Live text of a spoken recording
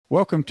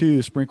Welcome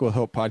to Sprinkle with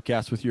Hope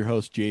podcast with your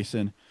host,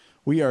 Jason.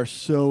 We are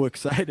so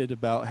excited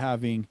about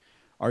having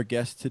our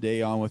guest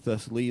today on with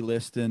us, Lee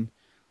Liston.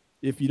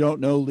 If you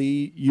don't know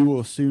Lee, you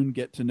will soon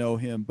get to know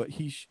him, but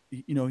he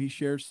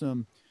shares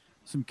some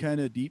kind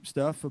of deep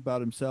stuff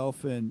about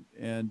himself and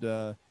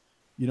a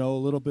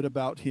little bit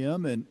about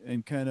him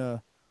and kind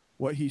of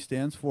what he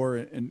stands for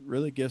and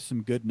really gives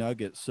some good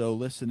nuggets. So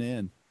listen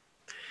in.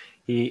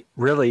 He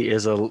really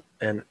is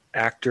an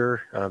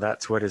actor.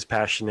 That's what his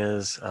passion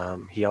is.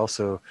 He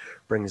also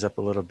brings up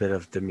a little bit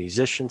of the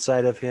musician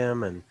side of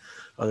him and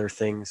other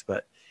things,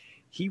 but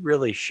he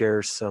really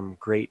shares some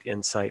great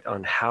insight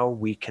on how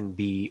we can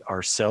be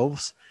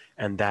ourselves,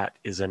 and that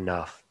is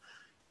enough.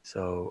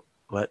 So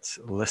let's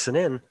listen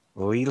in.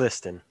 Lee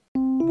Liston.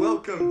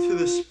 Welcome to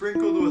the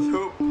Sprinkled with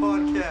Hope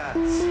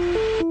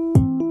podcast.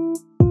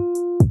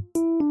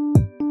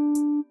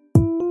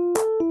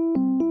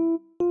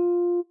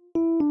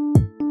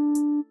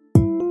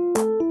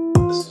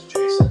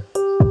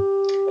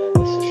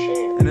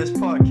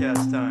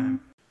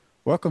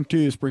 Welcome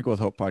to Sprinkle with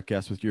Hope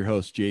podcast with your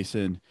host,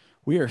 Jason.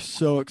 We are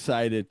so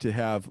excited to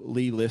have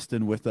Lee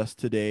Liston with us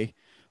today.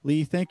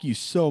 Lee, thank you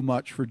so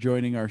much for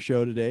joining our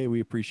show today.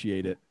 We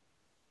appreciate it.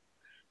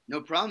 No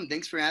problem.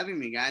 Thanks for having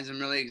me, guys. I'm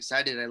really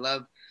excited. I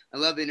love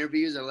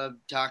interviews. I love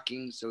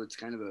talking. So it's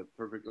kind of a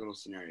perfect little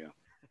scenario.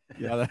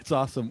 Yeah, that's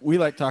awesome. We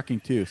like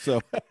talking too.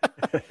 So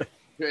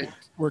Good.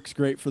 Works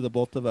great for the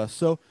both of us.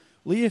 So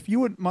Lee, if you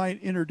wouldn't mind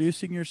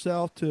introducing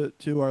yourself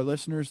to our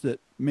listeners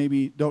that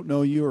maybe don't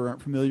know you or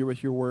aren't familiar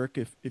with your work,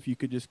 if you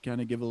could just kind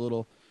of give a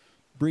little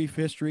brief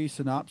history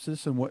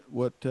synopsis and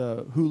what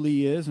who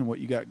Lee is and what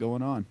you got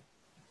going on.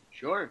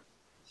 Sure.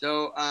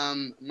 So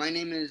my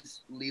name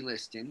is Lee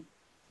Liston.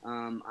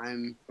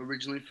 I'm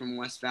originally from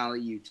West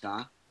Valley,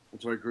 Utah.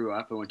 That's where I grew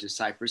up. I went to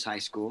Cypress High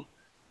School.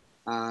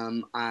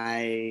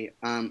 I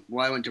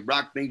went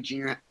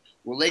to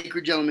Lake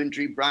Ridge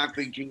Elementary,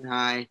 Brockbank Junior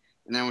High,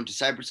 and then I went to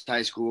Cypress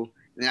High School.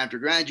 And then after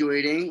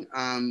graduating,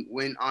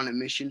 went on a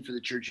mission for the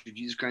Church of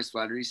Jesus Christ of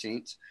Latter-day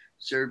Saints,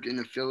 served in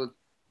the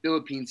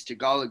Philippines,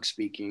 Tagalog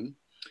speaking,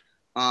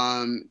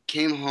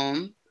 came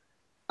home,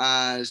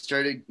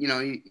 started,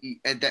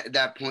 at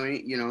that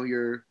point,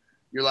 your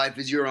life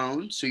is your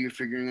own. So you're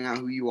figuring out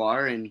who you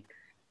are. And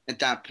at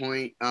that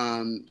point,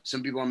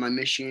 some people on my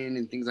mission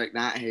and things like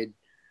that had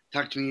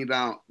talked to me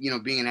about,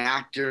 being an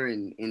actor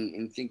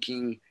and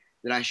thinking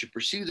that I should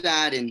pursue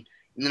that. And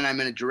then I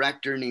met a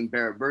director named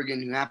Barrett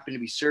Bergen who happened to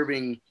be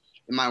serving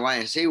in my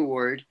YSA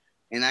ward.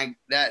 And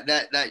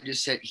that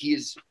just said, he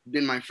has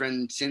been my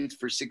friend since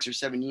for 6 or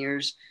 7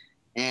 years.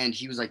 And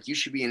he was like, you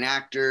should be an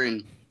actor.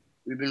 And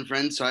we've been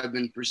friends. So I've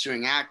been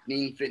pursuing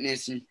acting,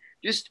 fitness, and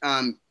just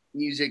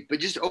music, but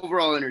just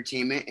overall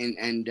entertainment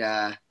and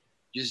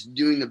just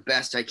doing the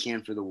best I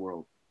can for the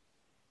world.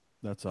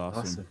 That's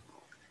awesome.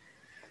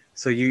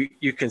 So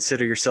you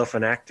consider yourself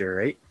an actor,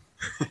 right?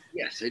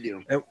 Yes, I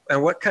do.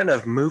 And what kind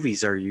of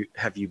movies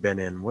have you been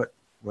in? What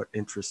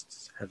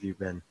interests have you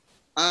been?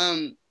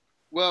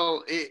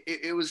 Well,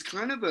 it was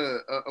kind of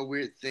a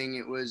weird thing.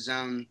 It was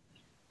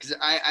because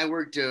I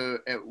worked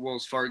at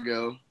Wells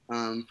Fargo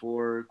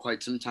for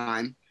quite some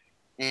time.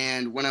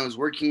 And when I was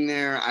working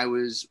there,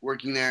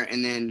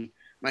 and then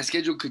my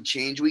schedule could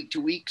change week to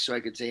week. So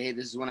I could say, hey,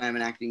 this is when I have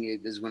an acting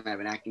gig. This is when I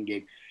have an acting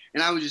gig.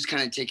 And I was just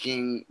kind of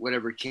taking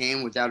whatever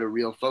came without a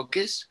real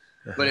focus.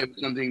 But it was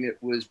something that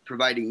was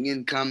providing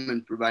income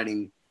and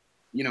providing,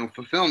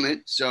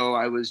 fulfillment. So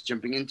I was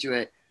jumping into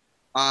it.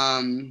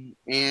 And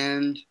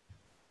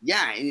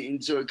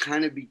so it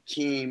kind of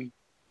became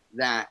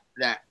that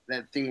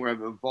thing where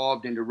I've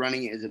evolved into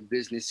running it as a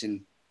business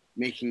and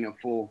making a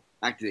full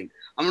acting.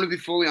 I'm going to be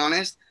fully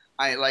honest.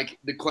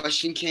 The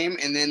question came,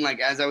 and then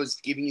as I was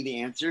giving you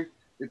the answer,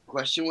 the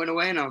question went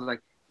away, and I was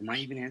like, am I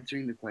even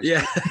answering the question?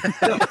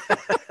 Yeah.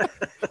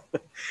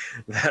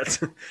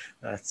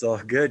 That's all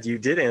good. You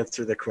did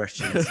answer the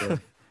question. So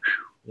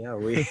yeah,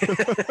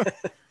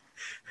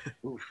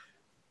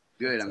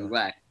 Good. I'm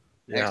glad.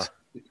 Yeah. Excellent.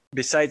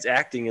 Besides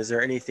acting, is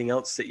there anything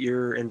else that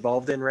you're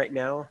involved in right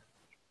now?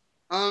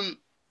 I'm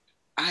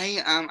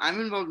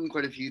involved in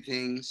quite a few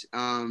things.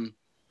 In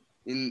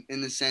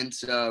the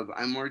sense of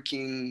I'm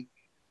working.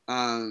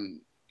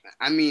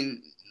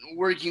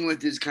 Working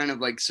with is kind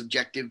of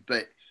subjective,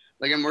 but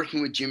I'm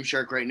working with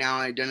Gymshark right now.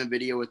 I've done a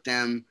video with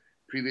them.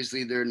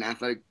 Previously, they're an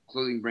athletic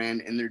clothing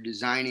brand, and they're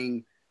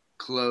designing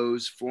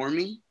clothes for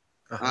me,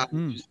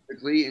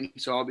 specifically. And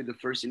so I'll be the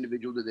first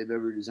individual that they've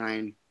ever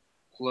designed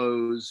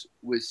clothes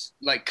with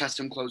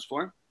custom clothes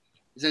for,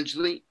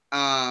 essentially.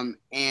 And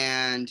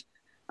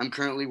I'm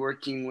currently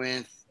working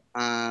with,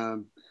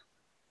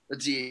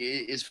 let's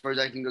see, as far as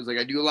acting goes,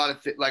 I do a lot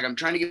of I'm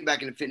trying to get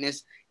back into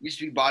fitness. It used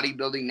to be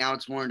bodybuilding. Now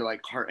it's more into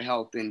heart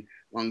health and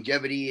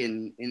longevity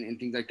and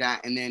things like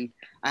that. And then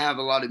I have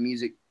a lot of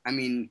music.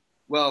 A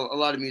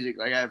lot of music.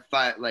 I have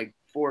 4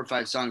 or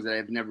 5 songs that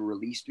I've never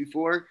released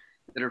before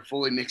that are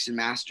fully mixed and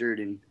mastered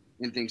and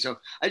things. So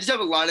I just have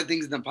a lot of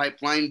things in the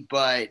pipeline,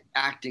 but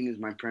acting is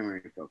my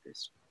primary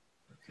focus.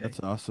 Okay.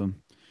 That's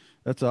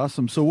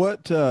awesome. So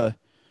what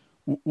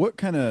What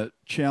kind of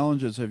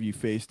challenges have you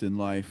faced in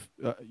life?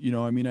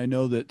 I mean, I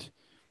know that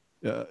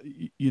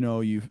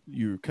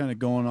you're kind of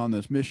going on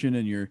this mission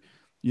and you're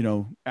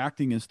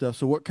acting and stuff.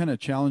 So what kind of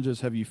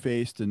challenges have you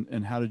faced,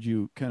 and how did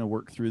you kind of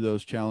work through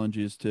those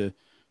challenges to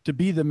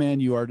be the man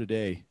you are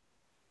today?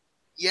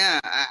 Yeah,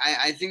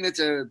 I think that's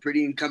a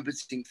pretty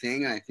encompassing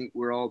thing. I think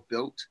we're all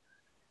built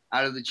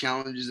out of the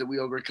challenges that we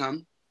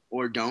overcome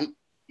or don't,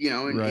 in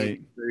a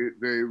Right. very,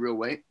 very real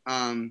way.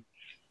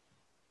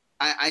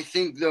 I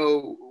think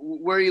though,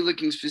 where are you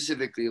looking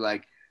specifically?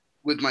 Like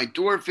with my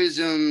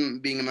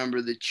dwarfism, being a member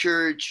of the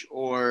church,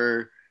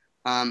 or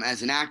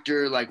as an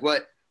actor, like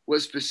what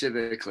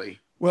specifically?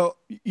 Well,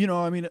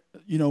 I mean,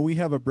 we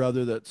have a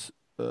brother that's,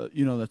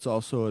 that's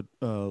also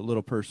a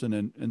little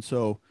person. And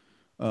so,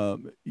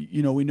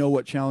 we know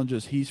what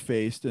challenges he's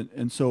faced.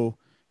 And so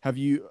have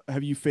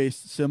you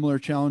faced similar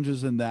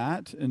challenges in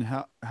that? And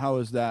how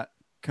has that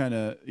kind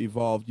of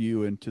evolved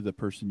you into the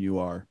person you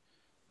are?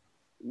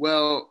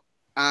 Well,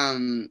 I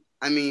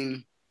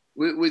mean,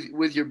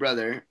 with your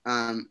brother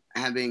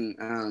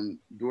having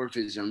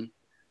dwarfism,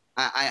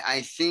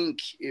 I think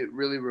it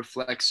really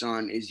reflects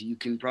on is you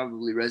can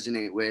probably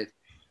resonate with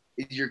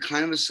is you're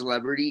kind of a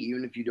celebrity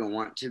even if you don't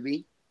want to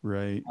be.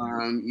 Right.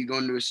 You go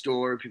into a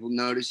store, people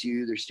notice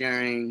you, they're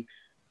staring.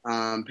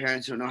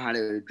 Parents don't know how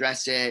to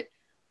address it.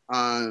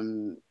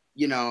 And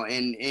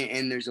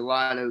there's a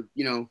lot of,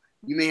 you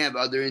may have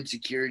other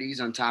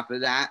insecurities on top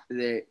of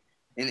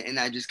and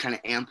that just kind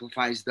of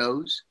amplifies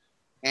those.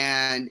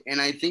 And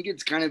I think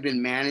it's kind of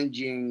been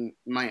managing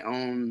my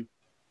own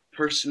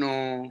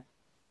personal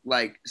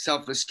like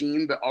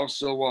self-esteem, but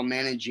also while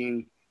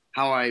managing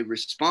how I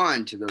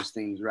respond to those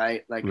things,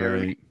 right? Like I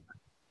remember Right.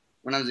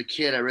 when I was a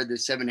kid, I read the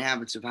 7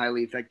 Habits of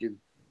Highly Effective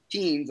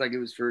Teens, like it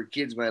was for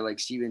kids by like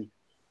Stephen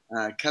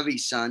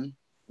Covey's son.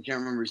 I can't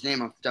remember his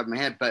name off the top of my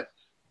head, but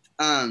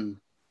um,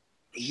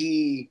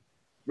 he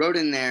wrote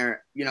in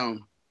there,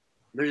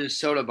 there's a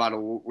soda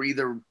bottle. We're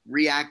either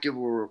reactive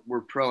or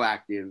we're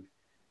proactive,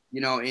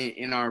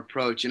 in our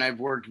approach. And I've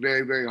worked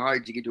very, very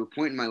hard to get to a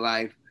point in my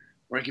life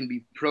where I can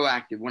be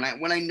proactive. When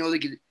I know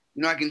that,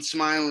 I can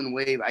smile and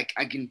wave.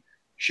 I can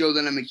show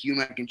that I'm a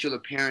human. I can show the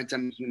parents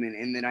I'm a human,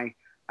 and that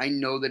I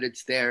know that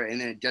it's there,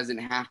 and that it doesn't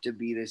have to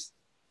be this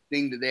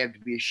thing that they have to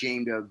be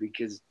ashamed of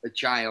because a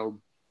child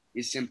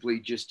is simply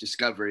just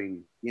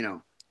discovering,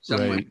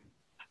 someone Right.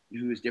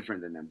 who is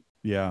different than them.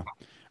 Yeah.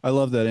 I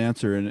love that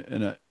answer.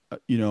 And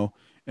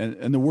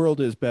the world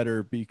is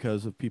better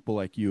because of people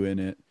like you in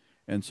it.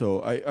 And so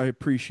I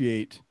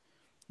appreciate,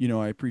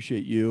 I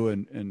appreciate you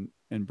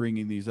and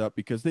bringing these up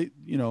because they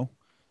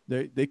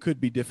could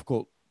be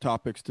difficult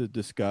topics to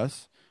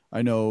discuss.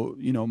 I know,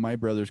 my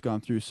brother's gone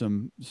through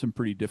some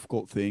pretty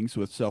difficult things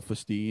with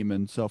self-esteem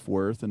and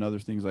self-worth and other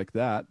things like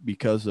that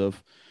because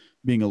of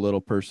being a little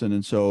person.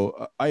 And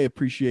so I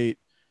appreciate,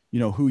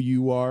 who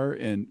you are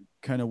and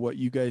kind of what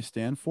you guys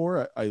stand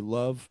for. I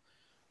love,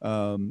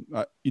 I've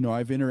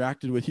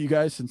interacted with you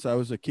guys since I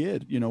was a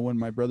kid. When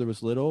my brother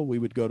was little, we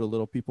would go to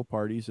little people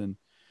parties, and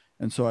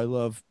so I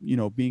love,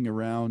 being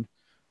around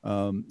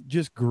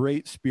just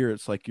great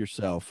spirits like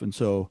yourself. And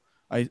so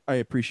I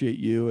appreciate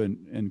you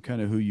and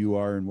kind of who you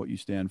are and what you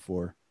stand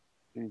for.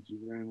 Thank you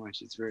very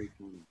much. It's very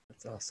cool.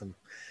 That's awesome.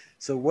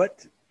 So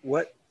what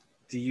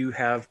do you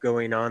have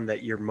going on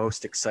that you're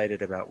most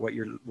excited about? What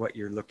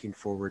you're looking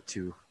forward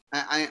to?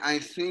 I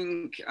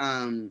think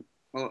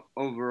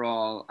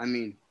overall, I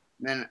mean,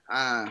 man,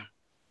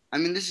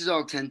 this is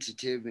all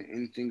tentative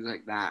and things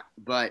like that,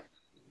 but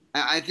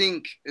I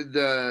think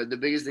the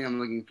biggest thing I'm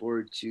looking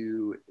forward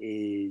to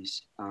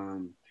is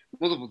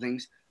multiple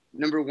things.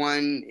 Number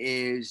one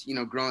is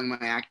growing my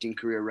acting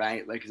career,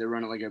 right? Like, 'cause I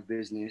run it like a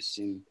business,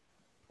 and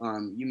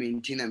you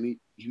maintain that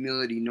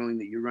humility, knowing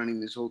that you're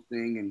running this whole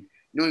thing and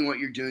knowing what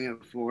you're doing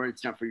it for.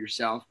 It's not for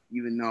yourself,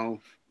 even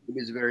though it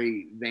is a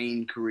very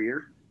vain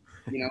career,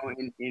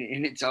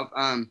 in itself.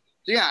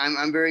 So yeah,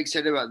 I'm very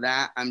excited about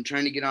that. I'm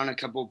trying to get on a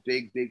couple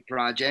big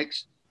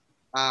projects.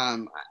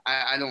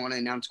 I don't want to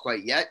announce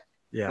quite yet,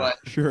 Yeah. but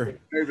Sure.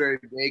 very, very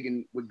big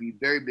and would be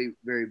very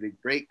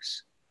big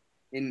breaks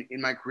in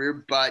my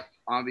career. But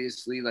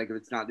obviously, like if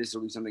it's not this,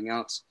 it'll be something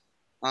else.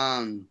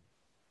 And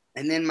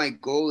then my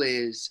goal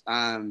is,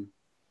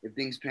 if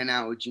things pan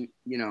out with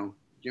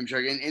Jim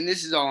Shark, and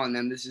this is all on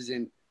them. This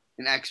isn't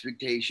an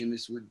expectation.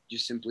 This would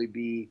just simply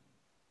be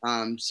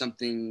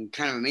something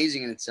kind of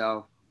amazing in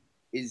itself.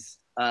 Is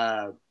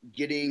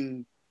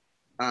getting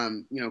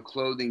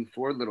clothing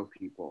for little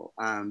people,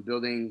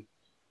 building,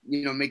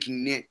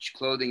 making niche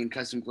clothing and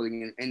custom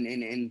clothing,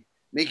 and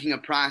making a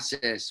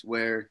process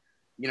where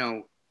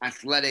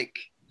athletic,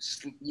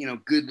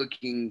 good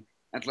looking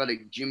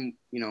athletic gym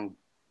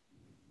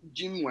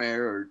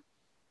wear or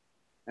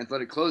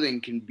athletic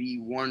clothing can be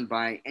worn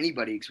by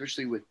anybody,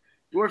 especially with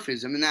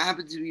dwarfism, and that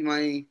happens to be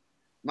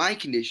my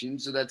condition.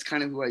 So that's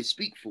kind of who I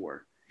speak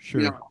for, you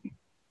Sure. know,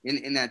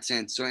 in that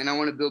sense. So, and I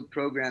want to build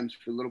programs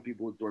for little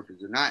people with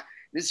dwarfism. Not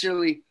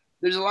necessarily.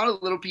 There's a lot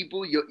of little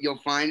people you'll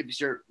find if you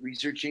start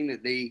researching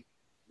that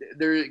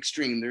they're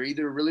extreme. They're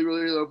either really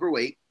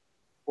overweight,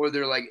 or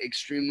they're like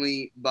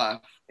extremely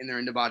buff and they're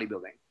into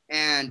bodybuilding.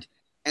 And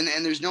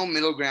there's no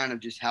middle ground of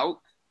just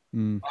health.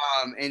 Mm.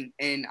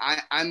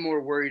 I'm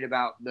more worried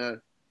about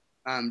the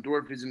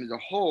dwarfism as a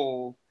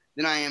whole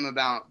than I am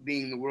about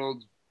being the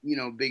world's,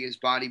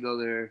 biggest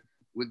bodybuilder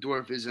with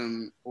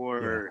dwarfism,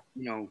 or,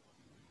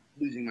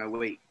 losing my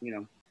weight,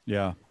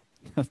 Yeah.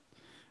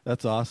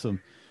 That's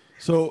awesome.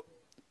 So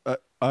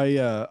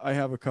I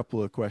have a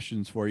couple of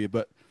questions for you,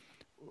 but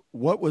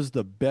what was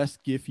the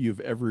best gift you've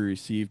ever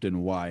received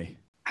and why?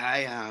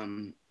 I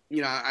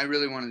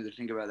really wanted to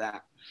think about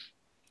that.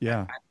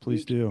 Yeah, I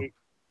please think do.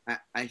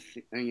 I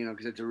think,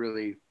 because it's a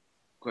really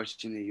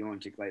question that you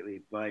won't take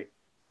lightly, but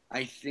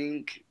I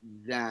think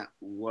that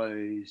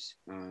was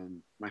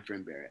my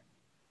friend Barrett,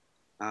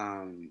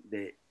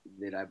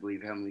 that I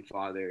believe Heavenly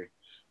Father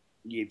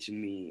gave to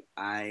me.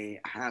 I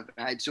have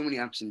had so many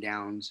ups and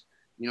downs.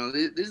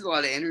 This is a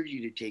lot of energy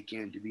to take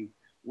in, to be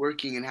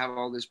working and have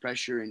all this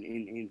pressure, and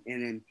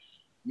and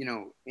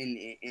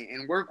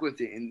work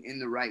with it in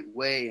the right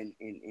way,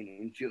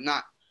 and feel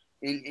not,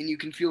 and you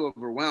can feel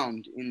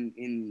overwhelmed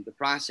in the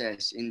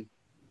process. And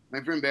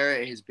my friend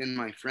Barrett has been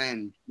my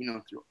friend,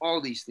 through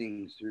all these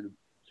things, through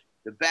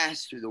the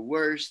best, through the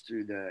worst,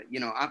 through the,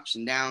 ups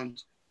and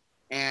downs.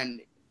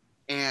 And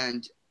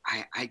and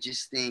I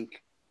just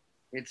think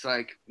it's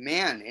like,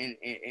 man,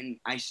 and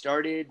I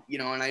started,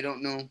 and I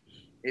don't know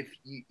if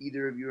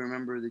either of you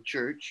remember the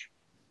church,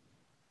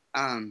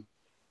 um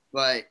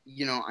but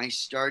I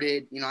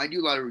started, I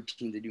do a lot of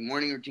routines. I do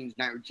morning routines,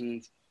 night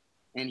routines.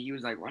 And he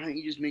was like, why don't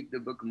you just make the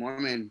Book of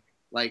Mormon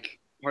like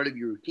part of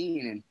your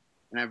routine?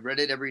 And I've read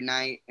it every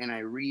night, and I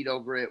read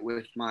over it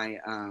with my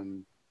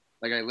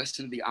like, I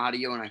listen to the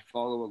audio and I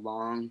follow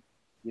along,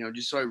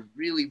 just so I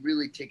really,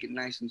 really take it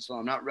nice and slow.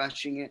 I'm not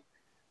rushing it.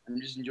 I'm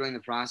just enjoying the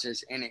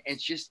process. And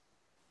it's just,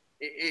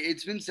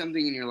 it's been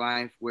something in your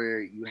life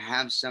where you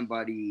have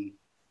somebody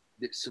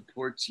that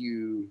supports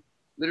you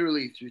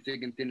literally through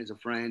thick and thin, as a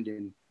friend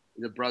and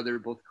as a brother,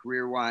 both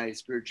career wise,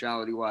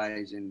 spirituality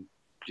wise, and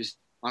just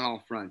on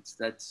all fronts.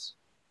 I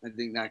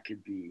think that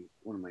could be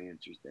one of my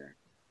answers there.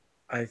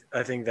 I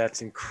think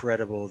that's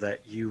incredible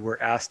that you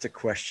were asked a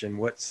question,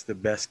 what's the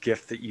best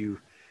gift that you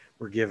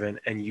were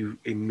given, and you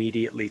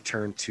immediately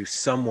turned to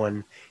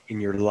someone in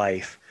your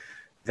life.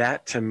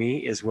 That to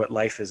me is what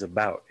life is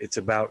about. It's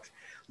about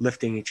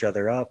lifting each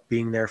other up,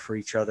 being there for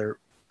each other,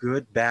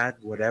 good, bad,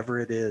 whatever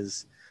it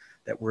is,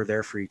 that we're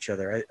there for each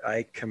other.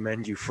 I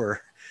commend you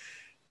for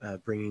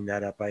bringing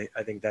that up. I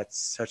think that's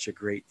such a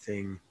great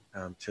thing,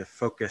 to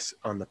focus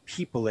on the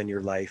people in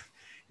your life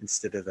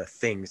instead of the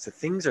things. The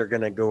things are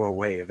going to go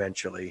away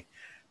eventually,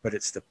 but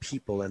it's the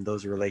people and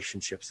those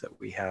relationships that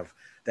we have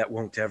that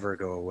won't ever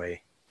go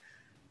away.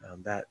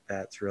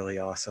 That's really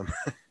awesome.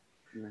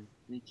 Yeah,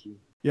 thank you.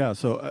 Yeah.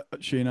 So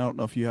Shane, I don't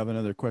know if you have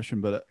another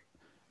question, but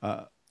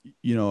uh,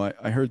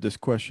 I heard this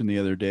question the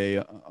other day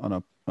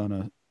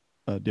on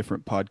a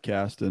different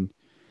podcast,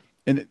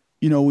 and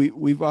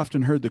we've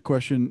often heard the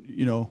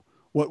question,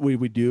 what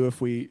would we do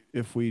if we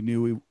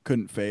knew we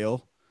couldn't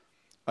fail?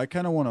 I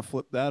kind of want to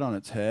flip that on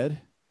its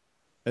head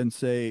and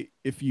say,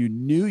 if you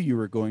knew you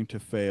were going to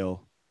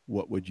fail,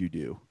 what would you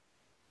do?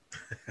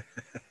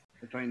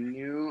 If I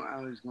knew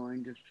I was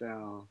going to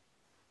fail,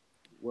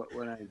 what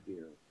would I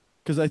do?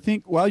 Because I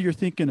think while you're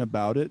thinking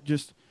about it,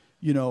 just,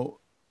 you know,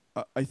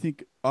 I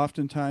think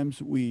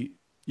oftentimes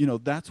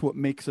that's what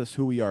makes us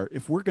who we are.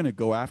 If we're going to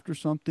go after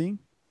something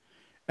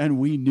and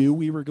we knew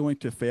we were going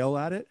to fail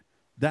at it,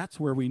 that's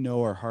where we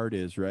know our heart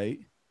is, right?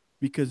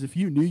 Because if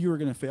you knew you were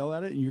going to fail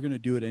at it and you're going to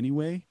do it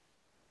anyway,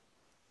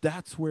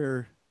 that's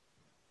where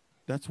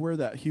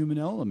that human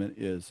element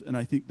is. And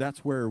I think that's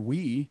where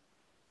we,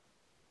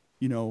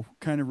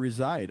 kind of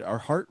reside. Our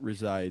heart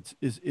resides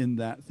is in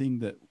that thing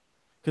that,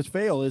 because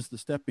fail is the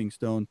stepping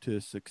stone to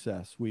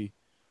success. We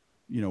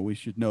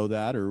should know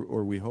that,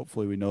 or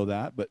hopefully we know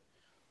that. But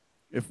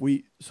if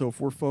we're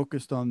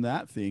focused on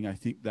that thing, I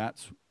think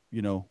that's,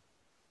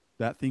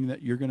 that thing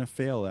that you're going to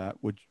fail at,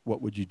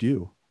 what would you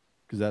do?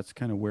 Because that's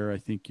kind of where I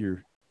think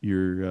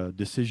your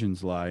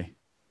decisions lie.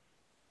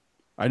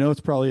 I know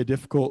it's probably a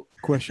difficult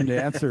question to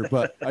answer,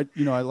 but I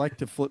like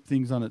to flip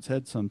things on its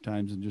head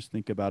sometimes and just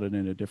think about it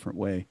in a different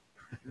way.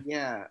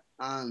 Yeah.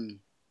 As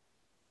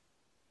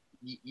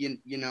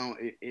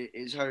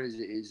hard as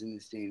it is in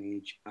this day and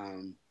age,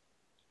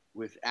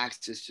 with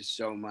access to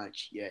so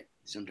much, yet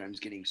sometimes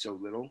getting so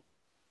little,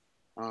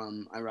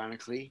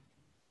 ironically,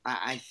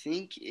 I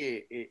think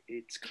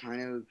it's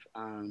kind of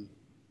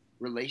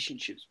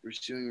relationships,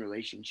 pursuing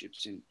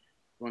relationships and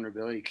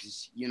vulnerability,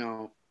 because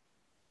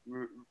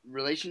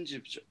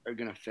relationships are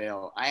gonna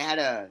fail. I had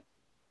and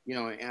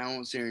I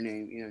won't say her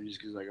name, just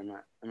because like I'm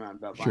not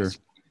about Sure. bias,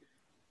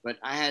 but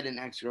I had an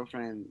ex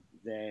girlfriend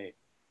that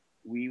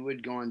we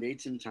would go on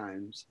dates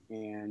sometimes,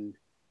 and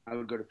I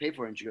would go to pay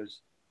for it, and she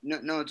goes, "No,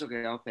 no, it's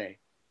okay, I'll pay."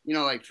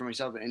 Like for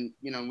myself, and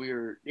we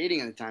were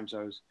dating at the time,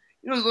 so I was,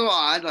 it was a little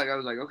odd. Like I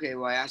was like, okay,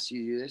 well, I asked you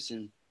to do this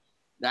and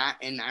that,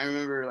 and I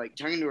remember like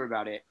talking to her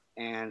about it,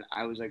 and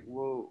I was like,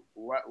 well,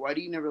 why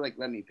do you never like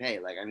let me pay?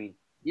 Like, I mean,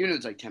 even if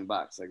it's like $10,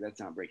 like that's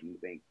not breaking the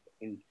bank.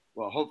 And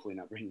Well, hopefully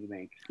not breaking the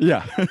bank.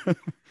 Yeah.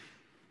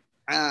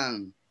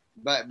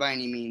 But by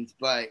any means.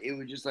 But it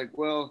was just like,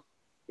 well,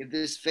 if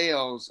this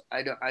fails,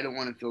 I don't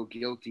want to feel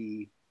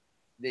guilty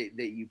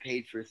that you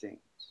paid for things.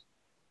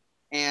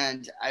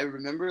 And I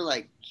remember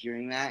like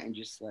hearing that and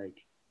just like,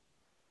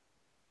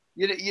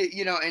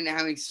 and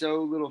having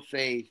so little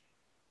faith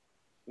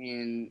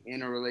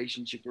in a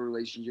relationship or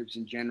relationships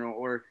in general,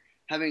 or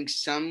having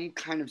some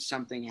kind of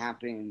something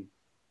happen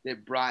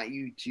that brought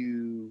you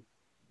to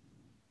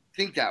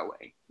think that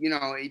way.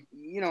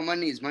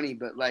 Money is money,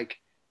 but like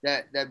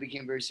that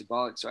became very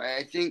symbolic. So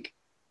I think,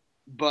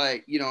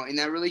 but and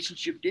that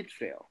relationship did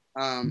fail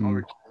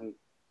over time,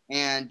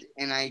 and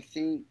I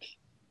think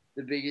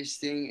the biggest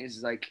thing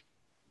is like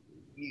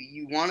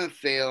you want to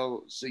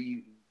fail so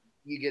you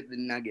get the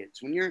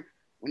nuggets when you're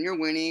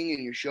winning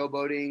and you're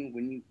showboating,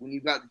 when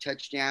you've got the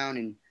touchdown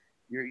and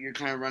you're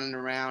kind of running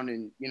around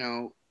and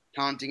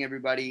taunting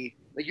everybody,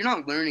 like you're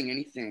not learning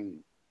anything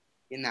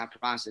in that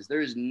process.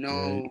 There is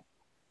no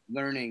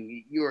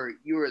learning. You are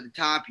at the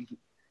top.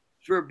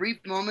 For a brief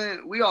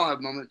moment, we all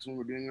have moments when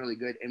we're doing really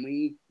good and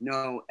we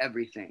know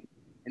everything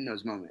in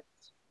those moments.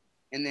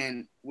 And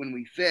then when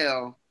we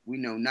fail, we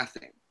know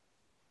nothing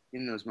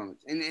in those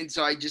moments. And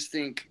so I just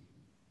think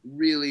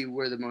really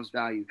where the most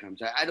value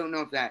comes. I don't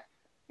know if that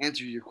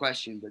answers your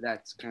question, but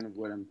that's kind of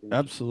what I'm thinking.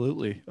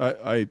 Absolutely.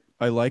 I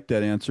like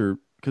that answer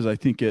because I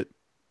think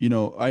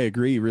I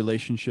agree.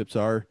 Relationships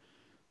are,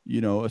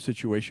 a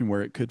situation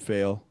where it could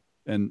fail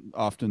and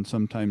often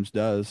sometimes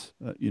does.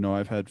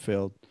 I've had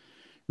failed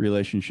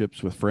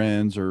relationships with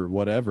friends or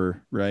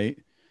whatever. Right.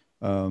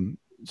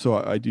 So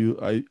I do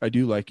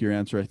like your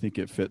answer. I think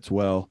it fits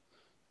well,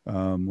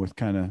 with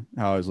kind of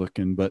how I was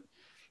looking, but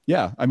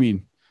yeah, I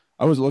mean,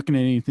 I wasn't looking at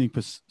anything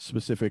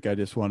specific. I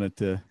just wanted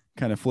to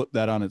kind of flip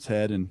that on its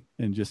head and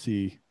just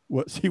see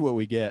what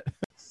we get.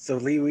 So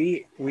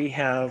Lee, we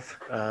have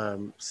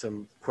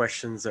some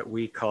questions that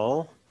we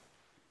call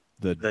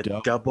the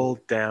double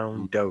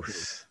down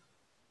dose.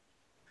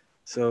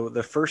 So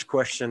the first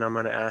question I'm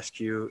going to ask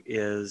you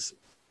is,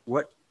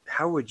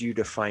 how would you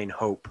define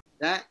hope?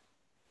 That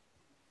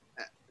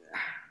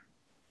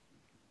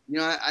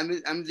I'm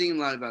thinking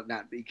a lot about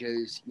that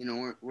because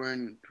we're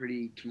in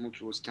pretty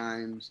tumultuous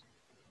times.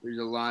 There's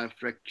a lot of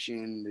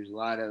friction. There's a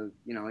lot of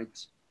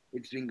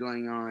it's been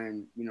going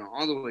on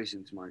all the way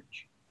since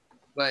March.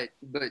 But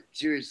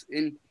seriously,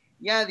 and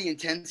yeah, the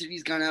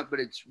intensity's gone up, but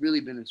it's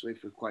really been this way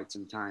for quite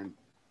some time,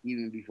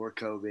 even before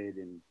COVID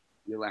and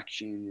the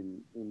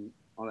election and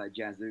all that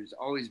jazz. There's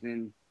always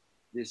been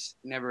this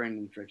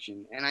never-ending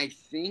friction, and I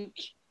think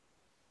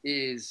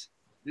this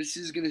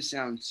is gonna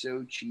sound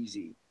so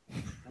cheesy.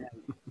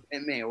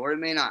 It may or it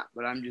may not,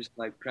 but I'm just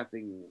like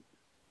prepping you.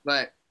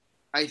 But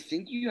I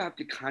think you have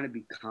to kind of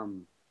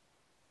become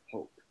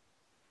hope,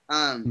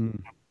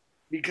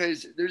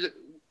 because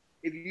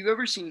if you've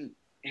ever seen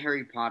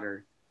Harry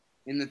Potter,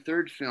 in the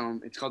third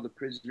film, it's called The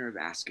Prisoner of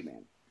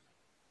Azkaban,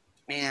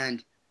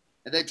 and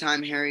at that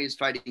time Harry is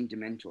fighting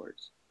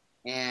Dementors,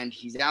 and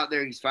he's out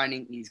there, he's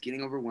fighting, he's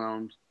getting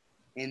overwhelmed,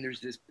 and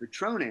there's this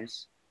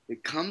Patronus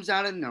that comes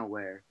out of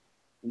nowhere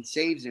and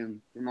saves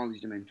him from all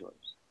these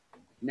Dementors.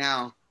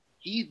 Now,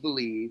 he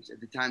believes at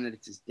the time that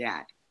it's his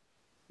dad,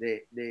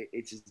 that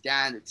it's his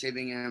dad that's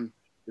saving him.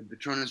 The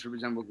Patronus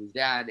resembles his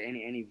dad, and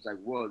he was like,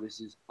 whoa, this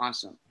is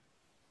awesome.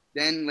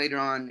 Then later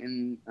on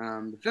in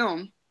the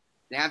film,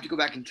 they have to go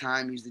back in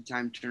time, use the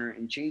time turner,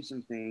 and change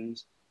some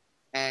things.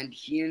 And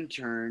he, in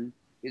turn,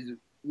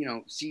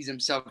 sees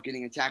himself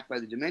getting attacked by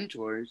the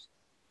Dementors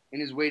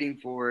and is waiting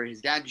for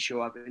his dad to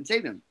show up and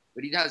save him.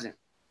 But he doesn't.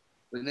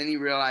 But then he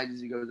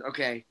realizes, he goes,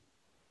 okay,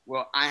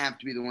 well, I have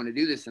to be the one to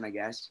do this, then I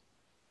guess.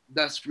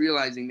 Thus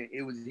realizing that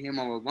it was him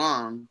all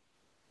along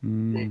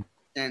that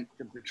sent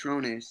the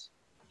Patronus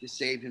to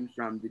save him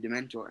from the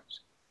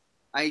Dementors.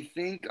 I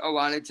think a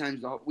lot of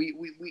times we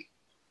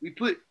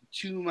put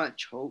too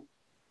much hope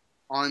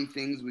on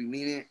things. We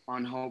lean it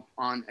on hope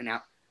on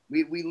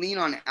we lean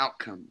on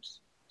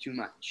outcomes too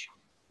much.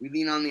 We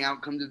lean on the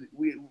outcomes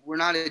we're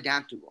not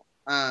adaptable.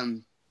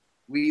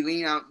 We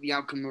lean out the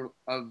outcome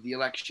of the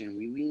election.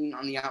 We lean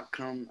on the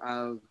outcome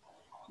of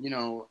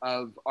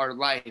of our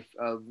life,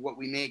 of what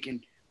we make,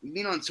 and we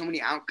lean on so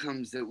many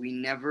outcomes that we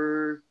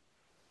never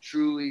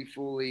truly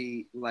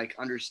fully like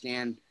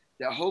understand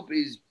that hope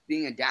is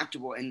being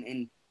adaptable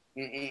and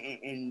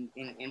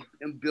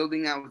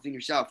building that within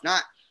yourself,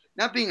 not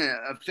being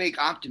a fake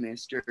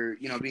optimist or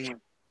being like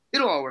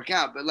it'll all work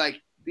out, but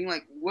like being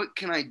like, what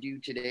can I do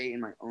today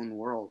in my own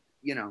world?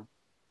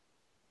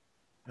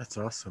 That's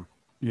awesome.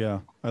 Yeah,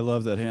 I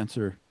love that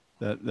answer.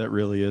 That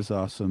really is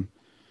awesome.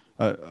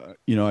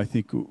 I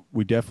think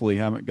we definitely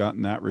haven't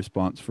gotten that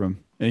response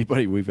from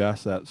anybody we've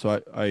asked that.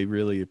 So I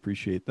really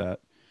appreciate that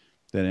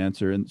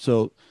answer. And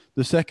so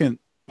the second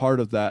part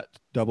of that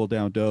double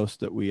down dose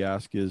that we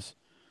ask is,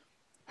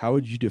 how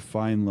would you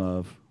define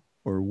love,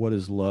 or what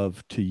is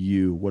love to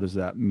you? What does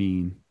that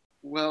mean?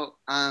 Well,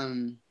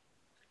 I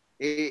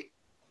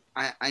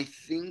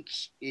think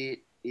it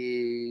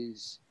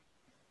is,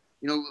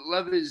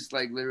 love is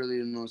like literally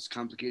the most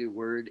complicated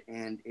word,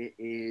 and it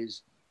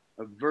is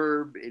a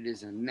verb, it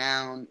is a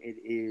noun, it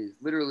is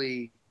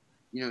literally,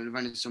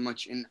 defined so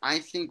much. And I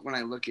think when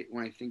I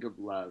think of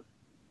love,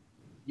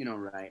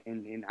 right,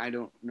 and I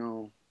don't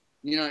know,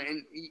 and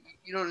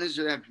you don't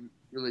necessarily have to be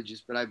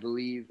religious, but I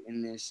believe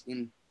in this.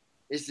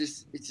 It's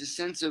a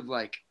sense of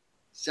like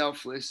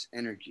selfless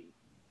energy.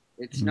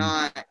 It's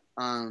not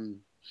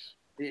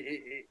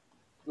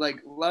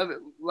like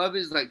love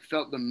is like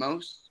felt the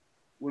most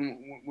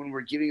when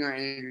we're giving our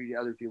energy to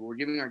other people, we're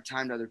giving our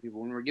time to other people,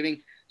 when we're giving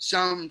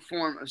some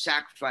form of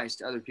sacrifice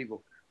to other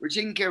people, we're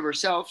taking care of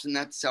ourselves, and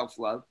that's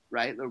self-love,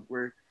 right? Like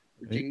we're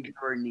taking care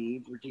of our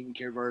needs, we're taking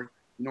care of our,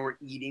 we're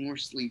eating, we're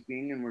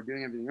sleeping, and we're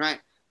doing everything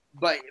right.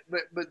 But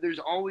there's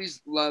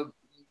always love.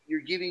 You're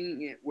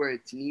giving it where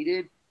it's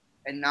needed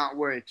and not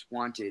where it's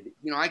wanted.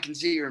 I can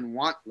sit here and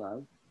want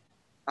love,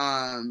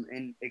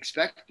 and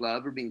expect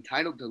love or be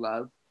entitled to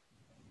love,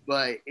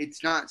 but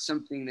it's not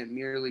something that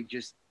merely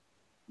just,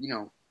 you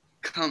know,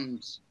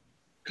 comes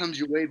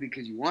your way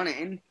because you want it.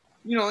 And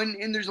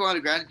and there's a lot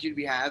of gratitude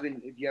we have,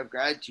 and if you have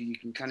gratitude, you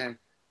can kind of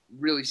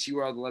really see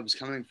where all the love is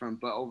coming from.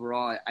 But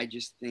overall, I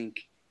just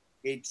think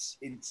it's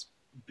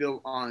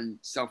built on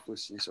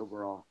selflessness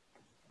overall.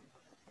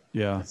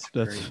 Yeah,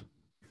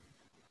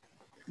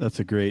 that's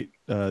a great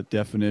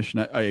definition.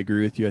 I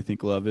agree with you. I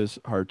think love is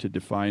hard to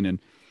define, and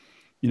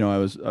I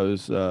was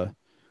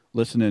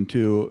listening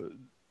to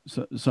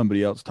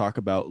somebody else talk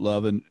about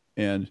love,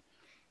 and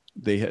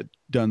they had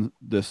done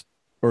this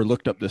or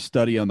looked up this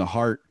study on the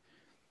heart,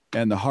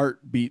 and the heart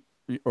beat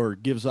or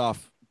gives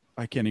off,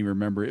 I can't even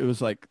remember. It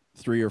was like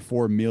 3 or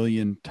 4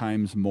 million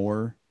times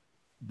more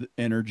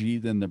energy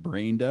than the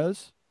brain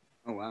does.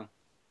 Oh wow!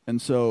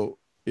 And so,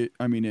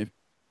 I mean,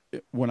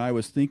 when I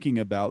was thinking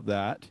about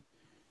that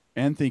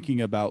and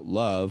thinking about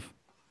love,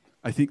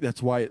 I think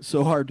that's why it's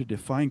so hard to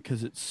define,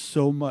 because it's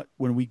so much.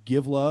 When we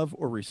give love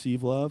or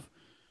receive love,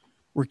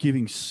 we're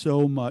giving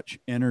so much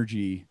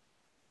energy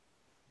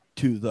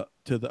to the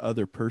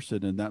other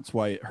person, and that's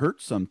why it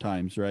hurts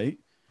sometimes, right?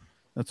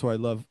 That's why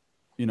love,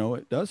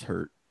 it does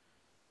hurt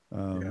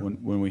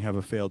when we have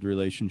a failed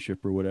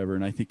relationship or whatever.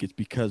 And I think it's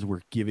because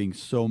we're giving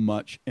so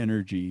much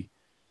energy.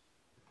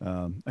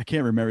 I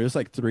can't remember. It was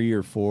like 3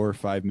 or 4 or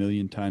 5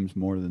 million times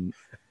more than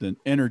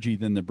energy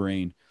than the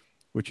brain,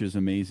 which is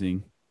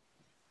amazing.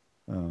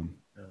 Oh,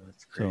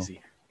 that's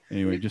crazy. So,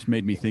 anyway, just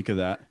made me think of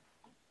that.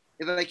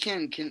 If I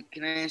can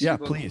I ask you? Yeah,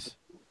 about, please.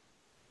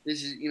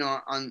 This is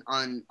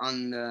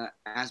on the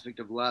aspect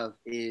of love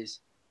is,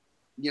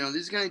 this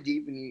is kind of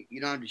deep, and you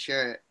don't have to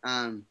share it.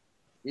 And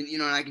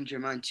I can share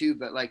mine too.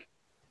 But like,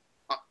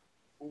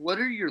 what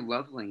are your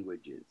love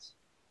languages?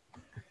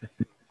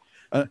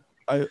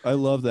 I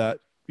love that,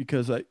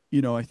 because I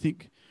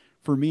think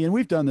for me, and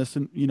we've done this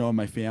in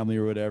my family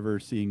or whatever,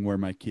 seeing where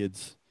my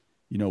kids,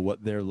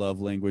 what their love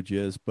language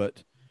is.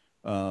 But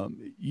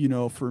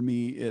for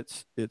me,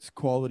 it's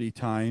quality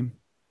time.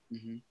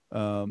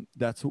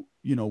 That's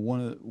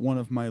one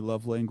of my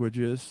love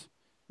languages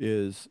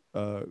is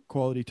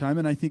quality time,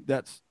 and I think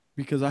that's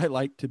because I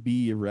like to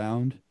be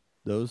around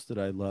those that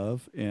I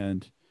love,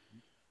 and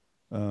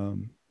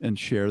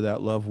share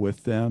that love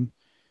with them.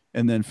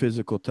 And then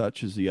physical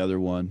touch is the other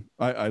one.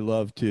 I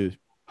love to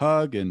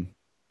hug and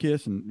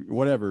kiss and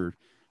whatever,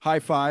 high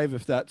five,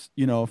 if that's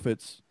if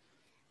it's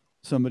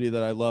somebody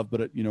that I love,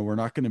 but we're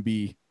not going to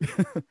be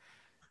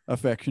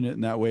affectionate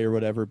in that way or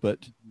whatever.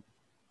 But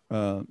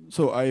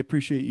so I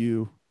appreciate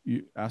you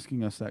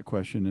asking us that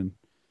question. And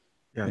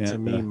To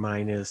me,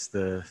 mine is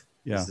the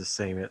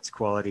same. It's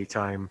quality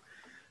time.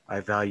 I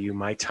value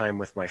my time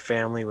with my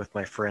family, with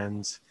my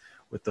friends,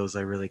 with those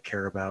I really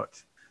care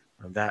about.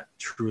 That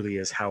truly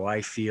is how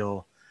I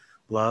feel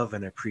love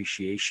and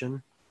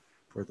appreciation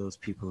for those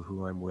people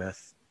who I'm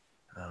with.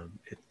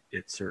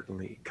 It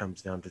certainly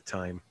comes down to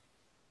time.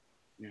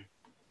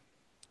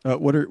 Yeah.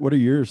 What are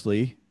yours,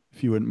 Lee?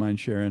 If you wouldn't mind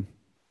sharing.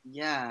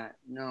 Yeah.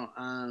 No.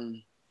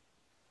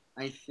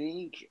 I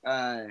think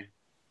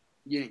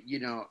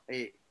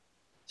it.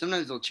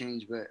 Sometimes they'll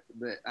change, but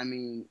I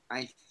mean,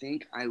 I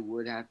think I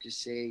would have to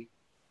say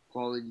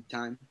quality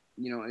time.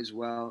 As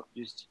well.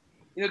 Just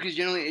because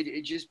generally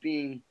it just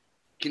being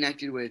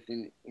connected with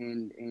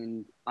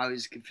and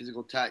obviously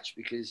physical touch,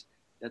 because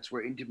that's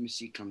where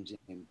intimacy comes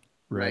in,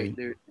 right?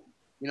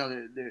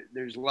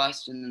 There's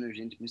lust, and then there's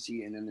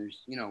intimacy, and then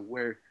there's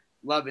where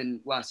love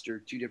and lust are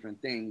two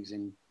different things,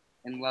 and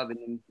love and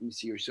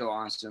intimacy are so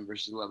awesome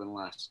versus love and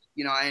lust,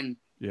 and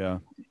yeah,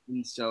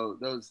 and so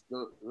those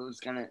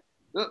kind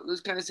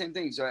of same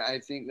things. So I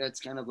think that's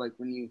kind of like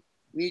when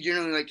you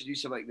generally like to do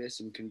stuff like this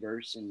and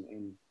converse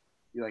and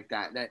be like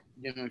that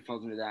generally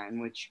falls into that,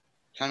 and which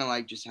kind of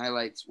like just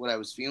highlights what I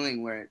was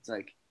feeling, where it's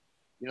like,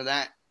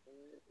 that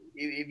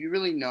if you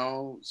really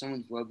know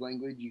someone's love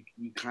language,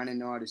 you kind of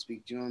know how to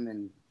speak to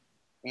them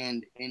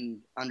and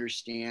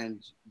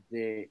understand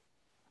that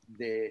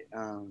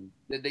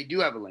they do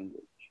have a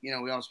language. We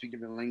all speak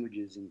different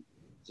languages, and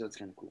so it's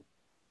kind of cool.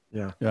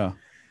 Yeah.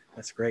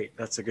 That's great.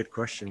 That's a good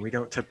question. We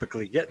don't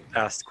typically get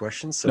asked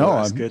questions, so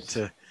no, it's good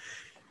to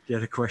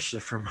get a question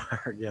from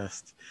our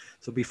guest.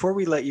 So before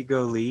we let you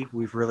go, Lee,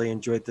 we've really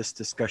enjoyed this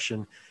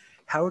discussion.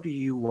 how do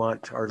you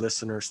want our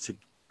listeners to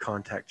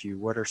contact you?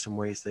 What are some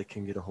ways they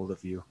can get a hold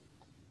of you?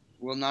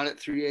 Well, not at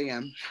 3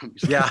 a.m.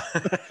 Yeah.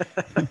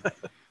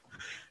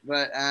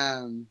 But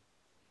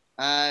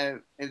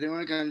if they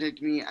want to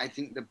contact me, I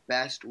think the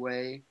best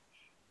way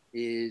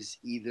is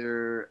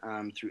either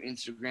through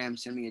Instagram.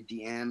 Send me a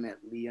DM at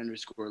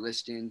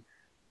Lee_Liston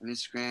on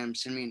Instagram.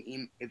 Send me an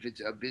email if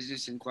it's a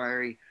business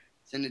inquiry.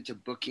 Send it to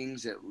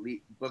bookings at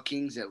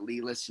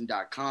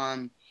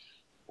leeliston.com,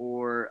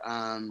 or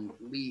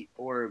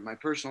my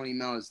personal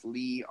email is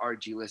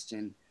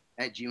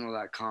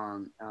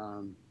leergliston@gmail.com.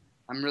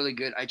 I'm really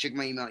good. I check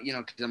my email,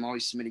 because I'm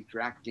always submitting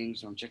for acting,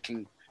 so I'm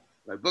checking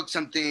if I booked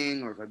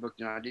something or if I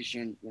booked an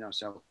audition,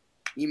 so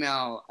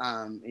email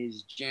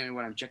is generally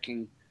what I'm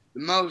checking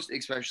the most,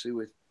 especially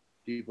with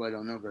people I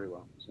don't know very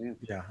well. So, yeah.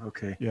 Yeah.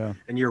 Okay. Yeah.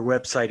 And your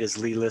website is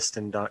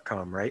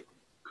leeliston.com, right?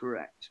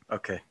 Correct.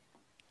 Okay.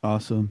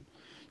 Awesome.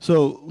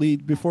 So, Lee,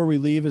 before we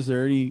leave, is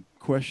there any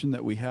question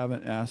that we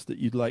haven't asked that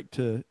you'd like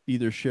to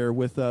either share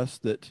with us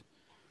that,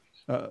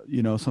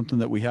 something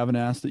that we haven't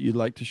asked that you'd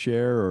like to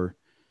share,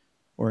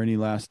 or any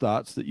last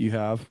thoughts that you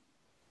have?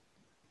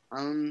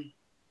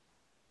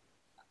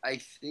 I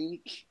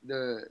think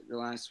the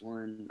last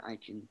one I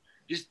can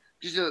just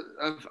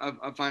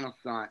a final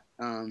thought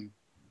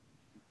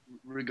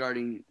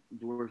regarding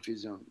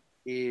dwarfism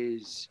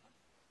is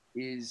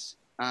as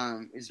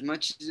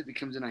much as it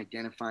becomes an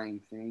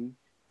identifying thing,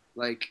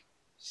 like,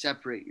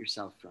 separate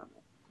yourself from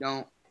it.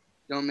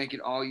 Don't make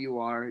it all you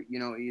are.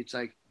 It's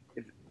like,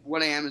 if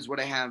what I am is what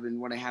I have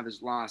and what I have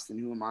is lost, then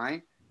who am I?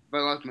 If I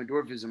lost my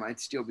dwarfism, I'd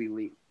still be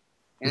Lee.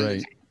 And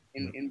Right.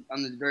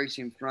 on the very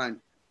same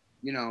front,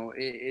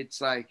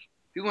 it's like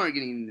people aren't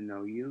getting to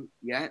know you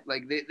yet.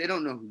 Like they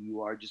don't know who you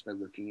are just by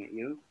looking at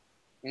you.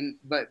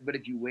 But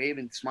if you wave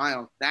and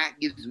smile, that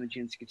gives them a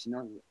chance to get to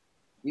know you.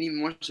 And even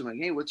more so, like,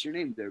 hey, what's your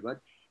name there, bud?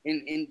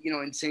 And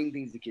saying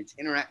things to kids.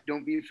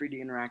 Don't be afraid to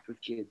interact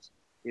with kids.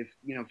 If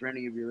for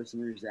any of your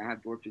listeners that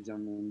have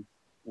dwarfism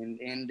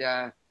and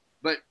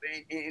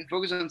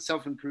focus on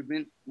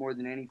self-improvement more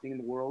than anything in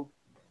the world.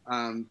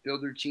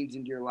 Build routines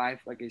into your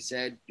life, like I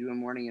said, do a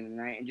morning and a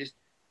night, and just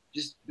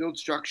build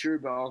structure,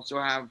 but also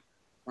have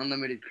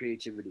unlimited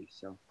creativity.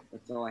 So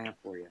that's all I have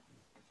for you.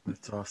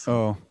 That's awesome.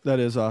 Oh, that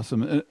is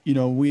awesome.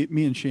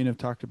 Me and Shane have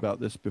talked about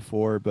this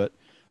before, but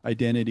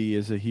identity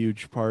is a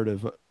huge part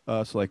of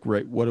us. Like,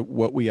 right,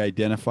 what we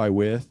identify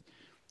with,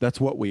 that's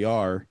what we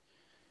are.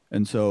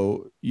 And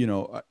so,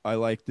 I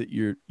like that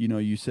you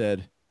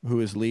said, who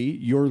is Lee?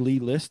 You're Lee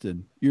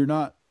Liston. You're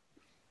not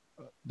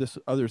this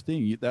other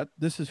thing.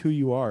 This is who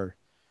you are.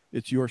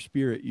 It's your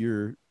spirit.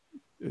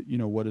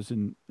 What is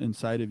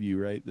inside of you,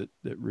 right?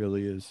 That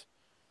really is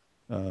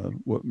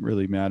what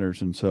really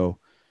matters. And so,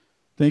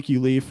 thank you,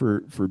 Lee,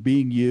 for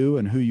being you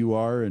and who you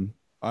are. And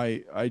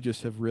I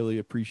just have really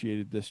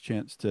appreciated this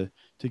chance to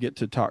get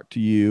to talk to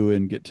you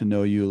and get to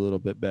know you a little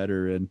bit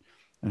better, and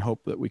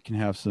hope that we can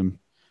have some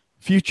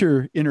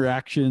future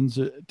interactions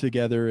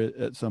together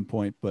at some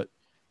point. But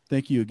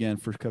thank you again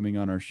for coming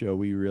on our show.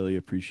 We really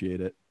appreciate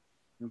it.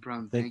 No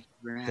problem. Thank you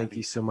for having me. Thank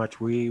you so much.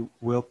 We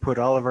will put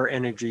all of our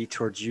energy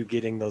towards you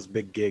getting those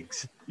big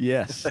gigs.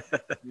 Yes.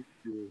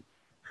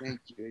 Thank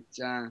you.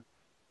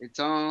 It's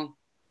all,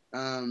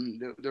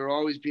 there will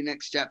always be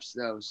next steps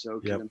though.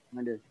 So Yep. I'm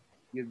trying to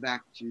give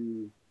back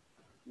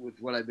with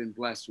what I've been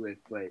blessed with,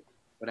 but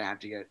I have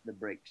to get the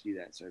break to do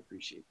that. So I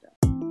appreciate that.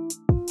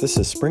 This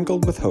is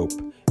Sprinkled with Hope.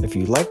 If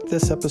you liked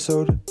this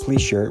episode,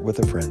 please share it with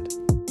a friend.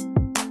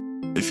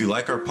 If you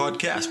like our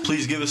podcast,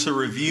 please give us a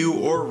review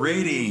or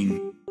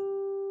rating.